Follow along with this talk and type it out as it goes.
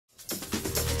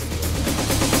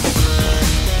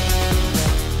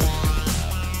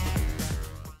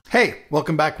Hey,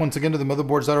 welcome back once again to the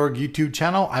Motherboards.org YouTube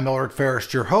channel. I'm Eric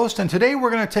Ferris, your host, and today we're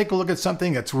going to take a look at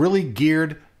something that's really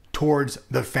geared towards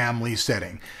the family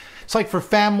setting. It's like for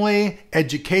family,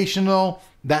 educational,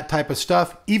 that type of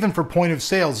stuff. Even for point of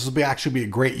sales, this will actually be a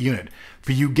great unit.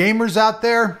 For you gamers out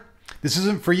there, this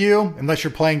isn't for you unless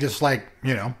you're playing just like,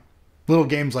 little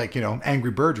games like,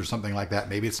 Angry Birds or something like that.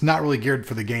 Maybe it's not really geared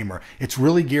for the gamer. It's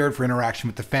really geared for interaction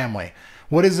with the family.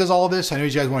 What is all of this? I know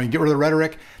you guys want to get rid of the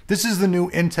rhetoric. This is the new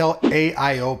Intel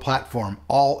AIO platform,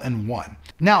 all in one.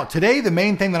 Now, today, the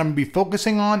main thing that I'm going to be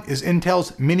focusing on is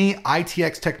Intel's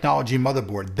Mini-ITX technology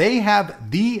motherboard. They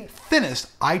have the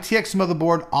thinnest ITX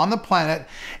motherboard on the planet,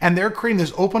 and they're creating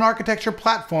this open architecture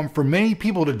platform for many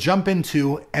people to jump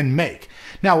into and make.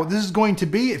 Now, what this is going to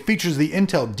be, it features the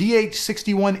Intel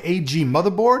DH61AG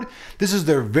motherboard. This is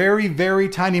their very, very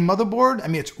tiny motherboard. I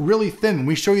mean, it's really thin. When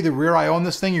we show you the rear I/O on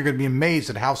this thing, you're going to be amazed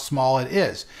at how small it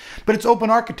is. But it's open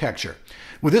architecture.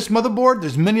 With this motherboard,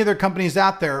 there's many other companies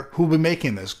out there who will be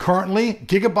making this. Currently,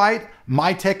 Gigabyte,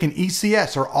 Mytek, and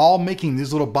ECS are all making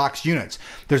these little box units.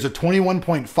 There's a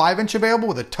 21.5 inch available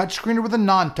with a touchscreen or with a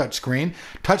non-touchscreen.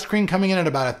 Touchscreen coming in at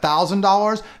about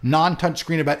 $1,000,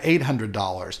 non-touchscreen about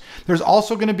 $800. There's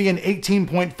also going to be an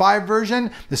 18.5 version.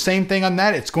 The same thing on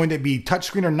that. It's going to be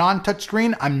touchscreen or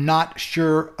non-touchscreen. I'm not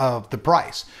sure of the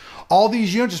price. All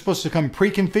these units are supposed to come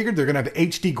pre-configured. They're going to have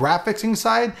HD graphics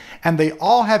inside, and they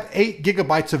all have 8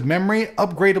 gigabytes of memory,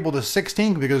 upgradable to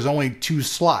 16 because there's only 2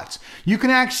 slots. You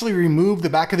can actually remove the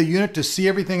back of the unit to see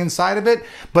everything inside of it,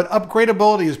 but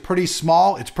upgradability is pretty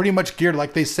small. It's pretty much geared,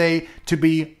 like they say, to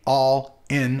be all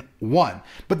in one.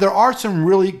 But there are some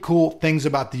really cool things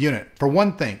about the unit. For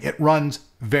one thing, it runs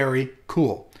very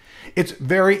cool. It's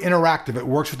very interactive. It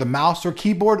works with a mouse or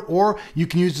keyboard, or you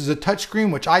can use it as a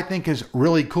touchscreen, which I think is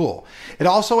really cool. It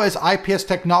also has IPS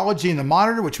technology in the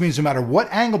monitor, which means no matter what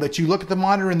angle that you look at the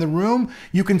monitor in the room,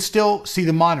 you can still see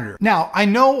the monitor. Now, I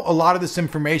know a lot of this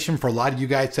information for a lot of you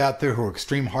guys out there who are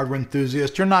extreme hardware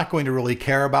enthusiasts, you're not going to really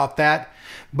care about that.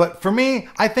 But for me,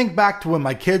 I think back to when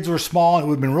my kids were small, and it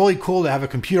would have been really cool to have a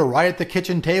computer right at the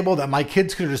kitchen table that my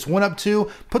kids could have just went up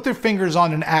to, put their fingers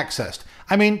on and accessed.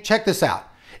 I mean, check this out.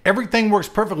 Everything works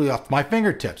perfectly off my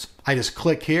fingertips. I just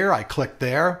click here, I click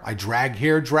there, I drag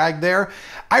here, drag there.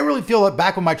 I really feel that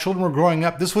back when my children were growing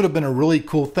up, this would have been a really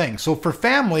cool thing. So for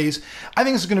families, I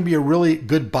think this is going to be a really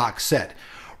good box set.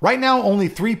 Right now, only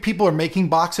 3 people are making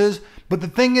boxes, but the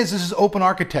thing is, this is open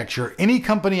architecture. Any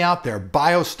company out there,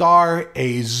 BioStar,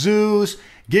 ASUS,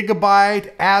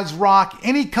 Gigabyte, ASRock,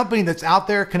 any company that's out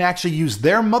there can actually use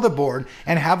their motherboard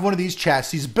and have one of these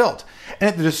chassis built. And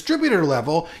at the distributor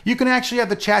level, you can actually have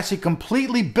the chassis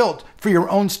completely built for your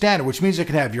own standard, which means you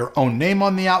can have your own name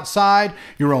on the outside,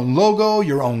 your own logo,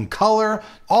 your own color,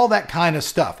 all that kind of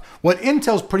stuff. What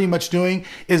Intel's pretty much doing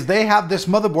is they have this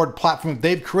motherboard platform that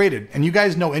they've created. And you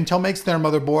guys know Intel makes their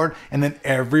motherboard, and then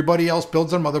everybody else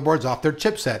builds their motherboards off their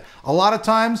chipset. A lot of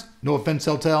times, no offense,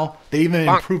 Intel, they even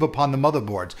improve upon the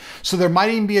motherboards. So there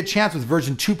might even be a chance with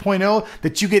version 2.0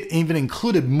 that you get even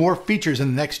included more features in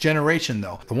the next generation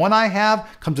though. The one I have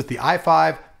comes with the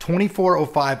i5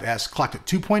 2405S, clocked at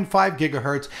 2.5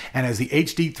 gigahertz, and has the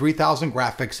HD 3000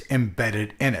 graphics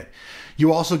embedded in it.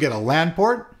 You also get a LAN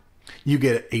port, you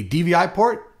get a DVI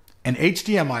port, an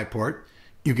HDMI port,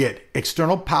 you get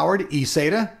external powered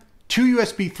eSATA, 2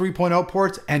 USB 3.0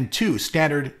 ports, and 2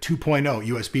 standard 2.0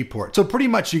 USB ports. So pretty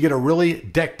much you get a really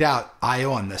decked out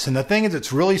I/O on this. And the thing is,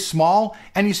 it's really small,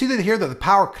 and you see that here that the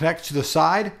power connects to the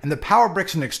side, and the power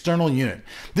brick's an external unit.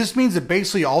 This means that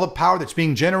basically all the power that's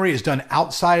being generated is done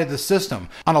outside of the system.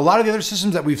 On a lot of the other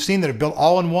systems that we've seen that are built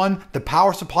all in one, the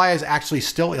power supply is actually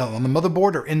still on the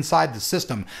motherboard or inside the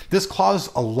system. This causes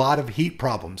a lot of heat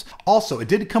problems. Also, it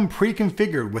did come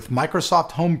pre-configured with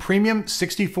Microsoft Home Premium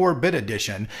 64-bit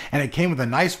edition, and it came with a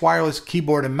nice wireless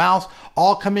keyboard and mouse,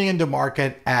 all coming into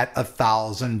market at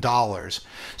 $1,000.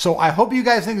 So I hope you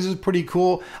guys think this is pretty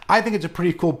cool. I think it's a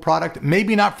pretty cool product.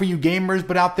 Maybe not for you gamers,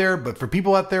 but for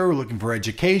people out there who are looking for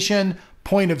education,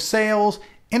 point of sales,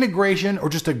 integration, or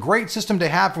just a great system to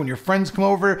have when your friends come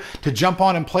over to jump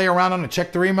on and play around on and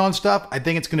check their email and stuff. I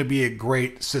think it's going to be a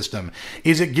great system.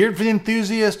 Is it geared for the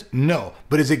enthusiast? No.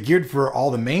 But is it geared for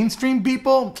all the mainstream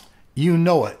people? You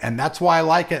know it, and that's why I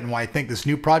like it and why I think this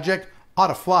new project ought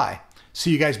to fly.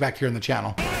 See you guys back here on the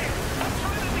channel.